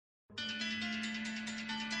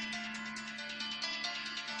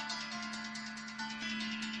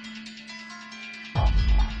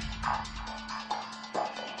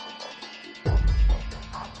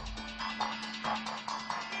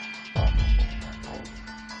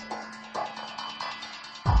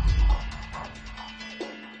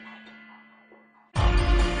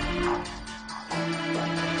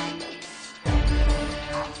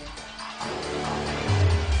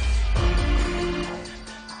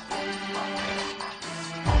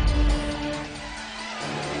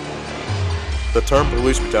The term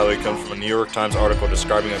police brutality comes from a New York Times article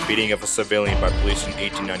describing a beating of a civilian by police in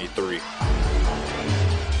 1893.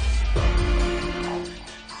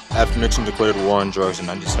 After Nixon declared war on drugs in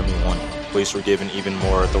 1971, police were given even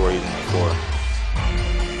more authority than before.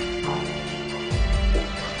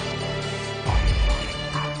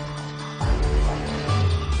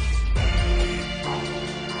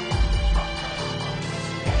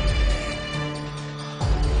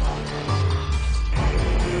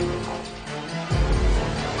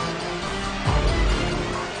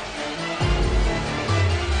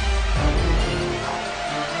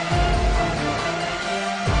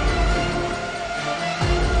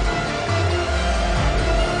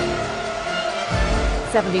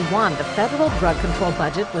 '71, the federal drug control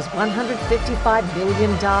budget was $155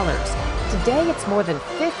 billion. Today, it's more than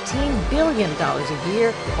 $15 billion a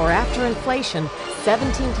year, or after inflation,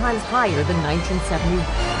 17 times higher than 1971.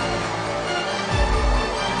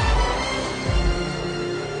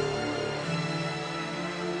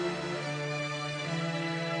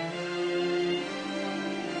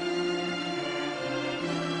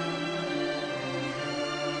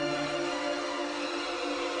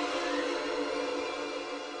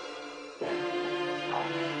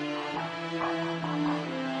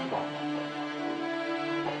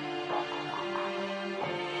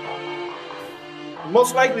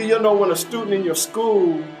 Most likely you'll know when a student in your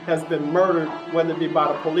school has been murdered, whether it be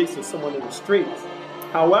by the police or someone in the streets.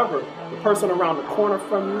 However, the person around the corner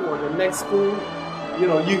from you or the next school,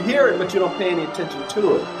 you hear it, but you don't pay any attention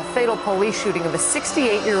to it. A fatal police shooting of a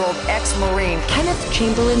 68-year-old ex-Marine. Kenneth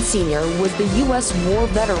Chamberlain Sr. was the U.S. war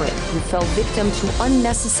veteran who fell victim to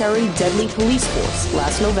unnecessary deadly police force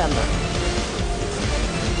last November.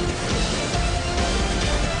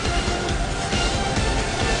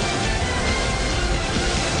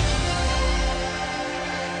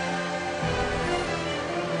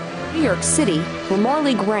 New York City, where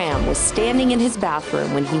Marley Graham was standing in his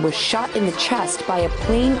bathroom when he was shot in the chest by a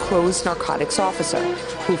plainclothes narcotics officer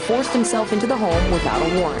who forced himself into the home without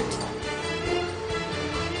a warrant.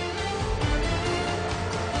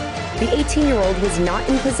 The 18-year-old was not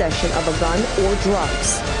in possession of a gun or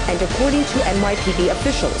drugs, and according to NYPD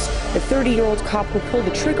officials, the 30-year-old cop who pulled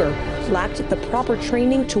the trigger lacked the proper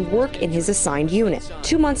training to work in his assigned unit.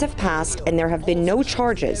 2 months have passed, and there have been no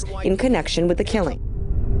charges in connection with the killing.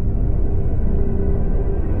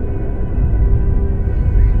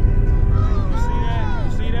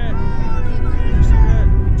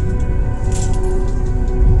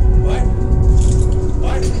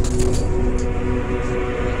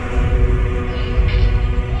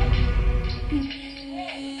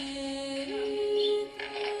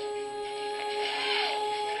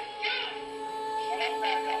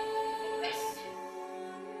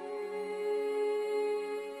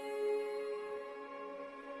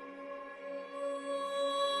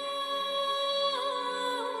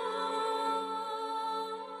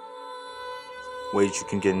 Ways you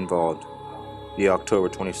can get involved. The October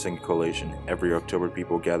 22nd Coalition. Every October,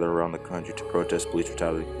 people gather around the country to protest police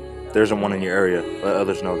brutality. If there isn't one in your area, let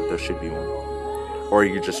others know that there should be one. Or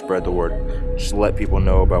you could just spread the word. Just let people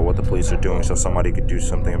know about what the police are doing so somebody could do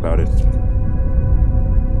something about it.